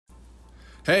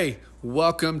Hey,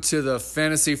 welcome to the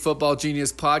Fantasy Football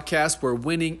Genius podcast, where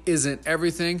winning isn't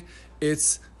everything,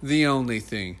 it's the only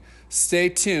thing. Stay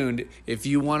tuned if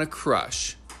you want to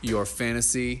crush your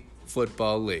fantasy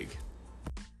football league.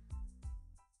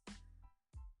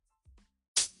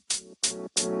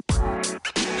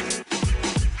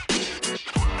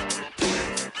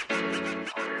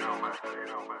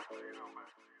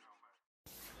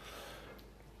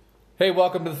 Hey,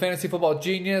 welcome to the Fantasy Football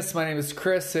Genius. My name is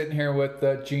Chris, sitting here with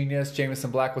the genius,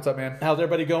 Jameson Black. What's up, man? How's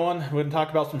everybody going? We're going to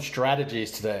talk about some strategies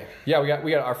today. Yeah,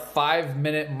 we got our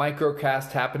 5-minute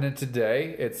microcast happening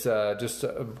today. It's just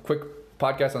a quick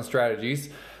podcast on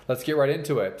strategies. Let's get right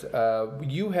into it.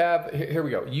 Here we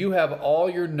go. You have all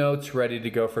your notes ready to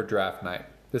go for draft night.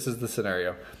 This is the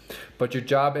scenario. But your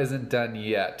job isn't done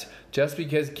yet. Just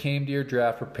because you came to your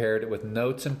draft prepared with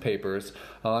notes and papers,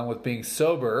 along with being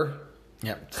sober...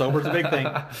 Yeah, sober's a big thing.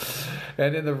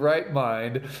 And in the right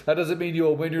mind, that doesn't mean you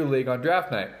will win your league on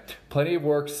draft night. Plenty of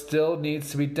work still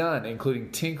needs to be done, including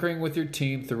tinkering with your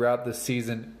team throughout the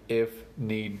season if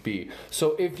need be.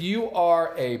 So if you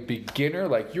are a beginner,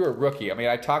 like you're a rookie,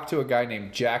 I talked to a guy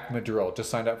named Jack Madrill,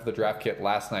 just signed up for the draft kit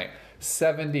last night,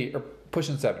 70 or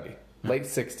pushing 70, late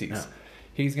 60s. Yeah.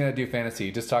 He's going to do fantasy.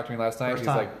 He just talked to me last night.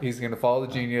 He's going to follow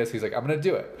the genius. He's like, I'm going to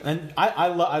do it. And I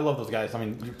love those guys.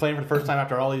 You're playing for the first time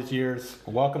after all these years.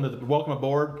 Welcome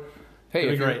aboard. Hey,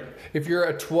 if you're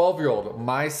a 12-year-old,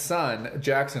 my son,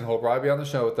 Jackson, who'll probably be on the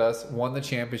show with us, won the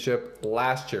championship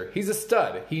last year. He's a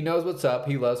stud. He knows what's up.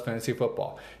 He loves fantasy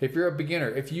football. If you're a beginner,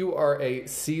 if you are a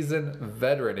seasoned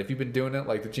veteran, if you've been doing it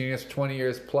like the genius for 20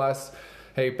 years plus,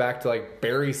 hey, back to like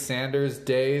Barry Sanders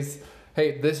days,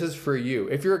 hey, this is for you.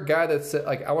 If you're a guy that's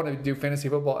like, I want to do fantasy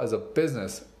football as a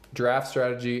business, draft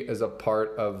strategy is a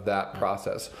part of that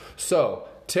process. So,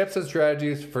 tips and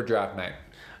strategies for draft night.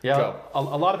 Yeah, go. A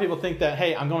lot of people think that,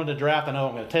 hey, I'm going to the draft. I know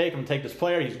I'm going to take this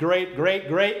player. He's great.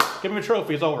 Give him a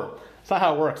trophy. It's over. It's not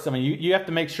how it works. You have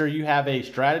to make sure you have a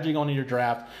strategy going into your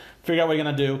draft. Figure out what you're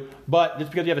going to do. But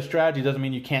just because you have a strategy doesn't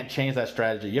mean you can't change that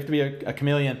strategy. You have to be a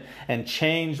chameleon and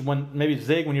change maybe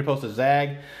zig when you're supposed to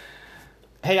zag.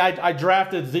 Hey, I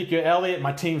drafted Ezekiel Elliott.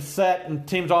 My team's set, and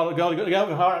team's all go.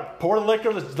 Right, pour the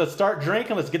liquor. Let's start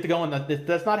drinking. Let's get to going.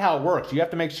 That's not how it works. You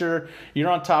have to make sure you're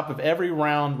on top of every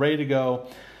round, ready to go.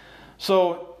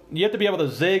 So you have to be able to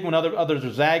zig when others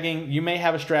are zagging. You may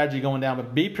have a strategy going down,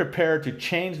 but be prepared to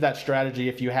change that strategy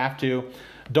if you have to.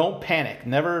 Don't panic.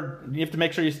 You have to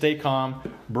make sure you stay calm.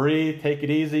 Breathe. Take it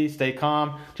easy. Stay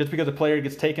calm. Just because a player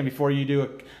gets taken before you do,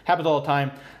 it happens all the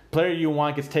time. Player you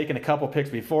want gets taken a couple picks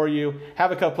before you.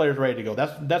 Have a couple players ready to go.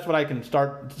 That's what I can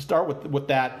start with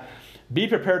that. Be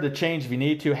prepared to change if you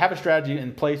need to. Have a strategy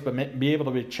in place, but be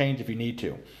able to change if you need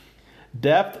to.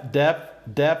 Depth,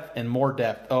 and more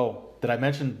depth. Oh, did I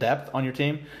mention depth on your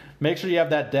team? Make sure you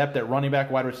have that depth at running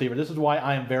back, wide receiver. This is why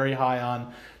I am very high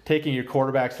on taking your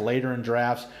quarterbacks later in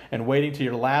drafts and waiting to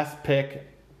your last pick,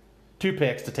 2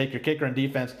 picks, to take your kicker and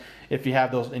defense if you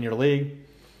have those in your league.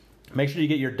 Make sure you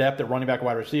get your depth at running back,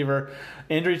 wide receiver.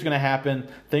 Injuries are going to happen.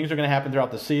 Things are going to happen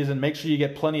throughout the season. Make sure you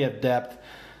get plenty of depth.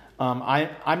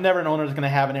 I'm never an owner that's going to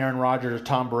have an Aaron Rodgers,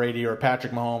 Tom Brady, or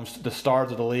Patrick Mahomes, the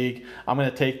stars of the league. I'm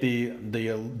going to take the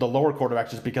lower quarterbacks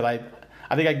just because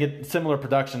I think I can get similar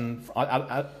production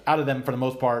out of them for the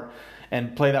most part,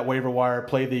 and play that waiver wire,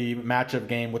 play the matchup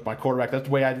game with my quarterback. That's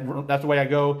the way I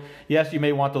go. Yes, you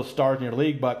may want those stars in your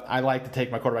league, but I like to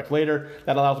take my quarterbacks later.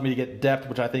 That allows me to get depth,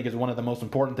 which I think is one of the most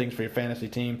important things for your fantasy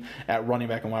team at running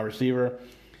back and wide receiver.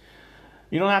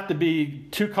 You don't have to be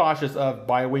too cautious of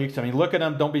bye weeks. Look at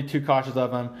them. Don't be too cautious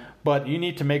of them. But you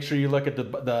need to make sure you look at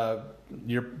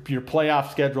your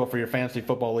playoff schedule for your fantasy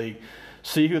football league.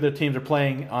 See who the teams are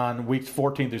playing on weeks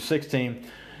 14 through 16.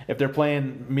 If they're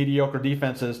playing mediocre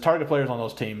defenses, target players on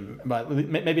those teams. But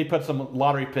maybe put some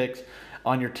lottery picks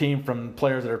on your team from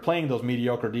players that are playing those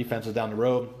mediocre defenses down the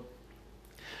road.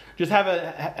 Just have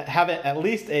at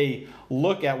least a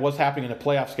look at what's happening in the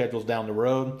playoff schedules down the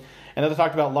road. And as I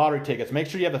talked about lottery tickets, make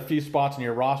sure you have a few spots in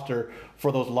your roster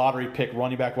for those lottery pick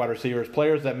running back, wide receivers,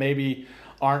 players that maybe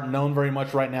aren't known very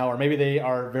much right now, or maybe they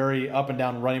are very up and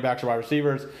down running backs or wide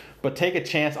receivers, but take a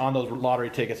chance on those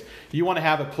lottery tickets. You want to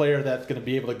have a player that's going to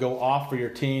be able to go off for your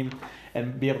team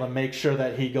and be able to make sure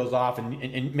that he goes off,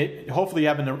 and hopefully you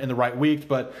have in the right weeks,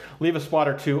 but leave a spot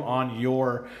or two on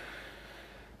your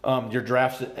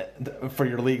drafts for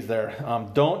your leagues there.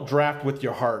 Don't draft with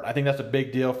your heart. I think that's a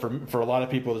big deal for a lot of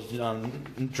people,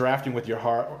 is drafting with your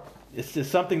heart. It's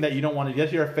just something that you don't want to.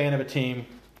 Yes, you're a fan of a team,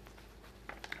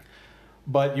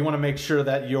 but you want to make sure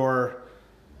that you're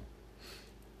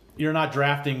not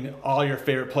drafting all your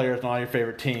favorite players and all your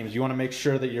favorite teams. You want to make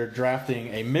sure that you're drafting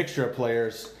a mixture of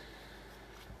players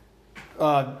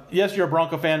Yes, you're a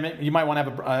Bronco fan. You might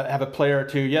want to have a player or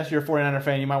two. Yes, you're a 49er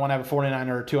fan. You might want to have a 49er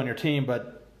or two on your team.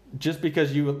 But just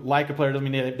because you like a player doesn't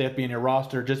mean they have to be in your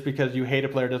roster. Just because you hate a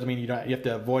player doesn't mean you have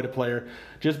to avoid a player.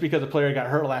 Just because a player got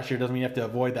hurt last year doesn't mean you have to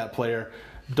avoid that player.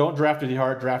 Don't draft with your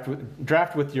heart.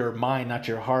 Draft with your mind, not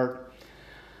your heart.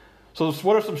 So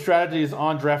what are some strategies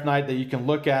on draft night that you can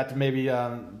look at? Maybe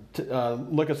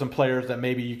look at some players that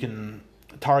maybe you can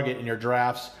target in your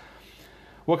drafts.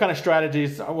 What kind of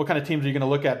strategies, what kind of teams are you going to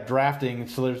look at drafting?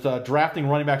 So there's drafting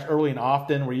running backs early and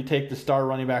often, where you take the star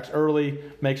running backs early.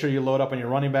 Make sure you load up on your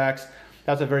running backs.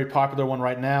 That's a very popular one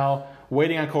right now.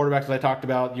 Waiting on quarterbacks, as I talked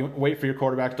about. You wait for your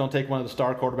quarterbacks. Don't take one of the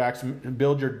star quarterbacks.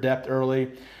 Build your depth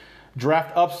early.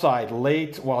 Draft upside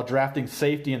late while drafting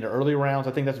safety into early rounds.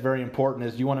 I think that's very important.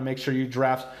 Is you want to make sure you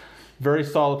draft very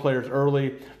solid players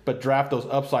early, but draft those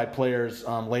upside players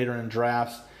later in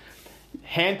drafts.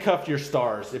 Handcuff your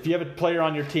stars. If you have a player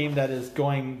on your team that is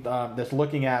that's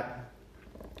looking at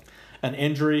an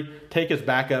injury, take his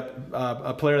backup.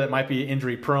 A player that might be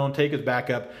injury prone, take his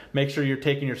backup. Make sure you're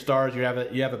taking your stars. You have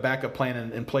a backup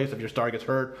plan in place if your star gets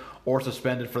hurt or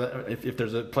suspended. If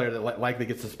there's a player that likely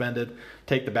gets suspended,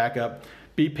 take the backup.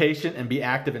 Be patient and be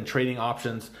active in trading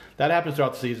options. That happens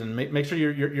throughout the season. Make sure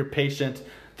you're patient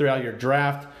throughout your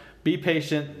draft. Be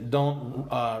patient. Don't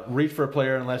reach for a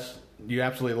player unless you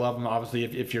absolutely love them. Obviously,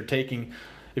 if you're picking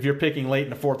late in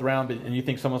the fourth round and you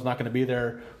think someone's not going to be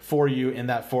there for you in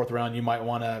that fourth round, you might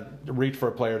want to reach for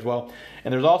a player as well.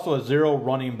 And there's also a zero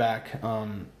running back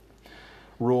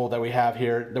rule that we have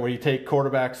here, where you take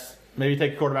quarterbacks. Maybe you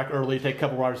take a quarterback early, take a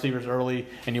couple wide receivers early,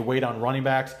 and you wait on running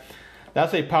backs.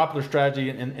 That's a popular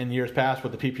strategy in years past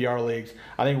with the PPR leagues.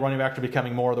 I think running backs are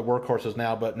becoming more of the workhorses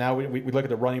now, but now we look at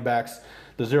the running backs,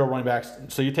 the zero running backs.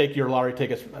 So you take your lottery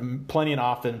tickets plenty and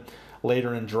often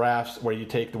later in drafts, where you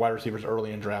take the wide receivers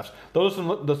early in drafts. Those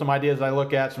are some ideas I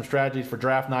look at, some strategies for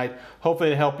draft night. Hopefully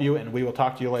they help you, and we will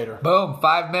talk to you later. Boom,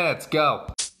 5 minutes, go.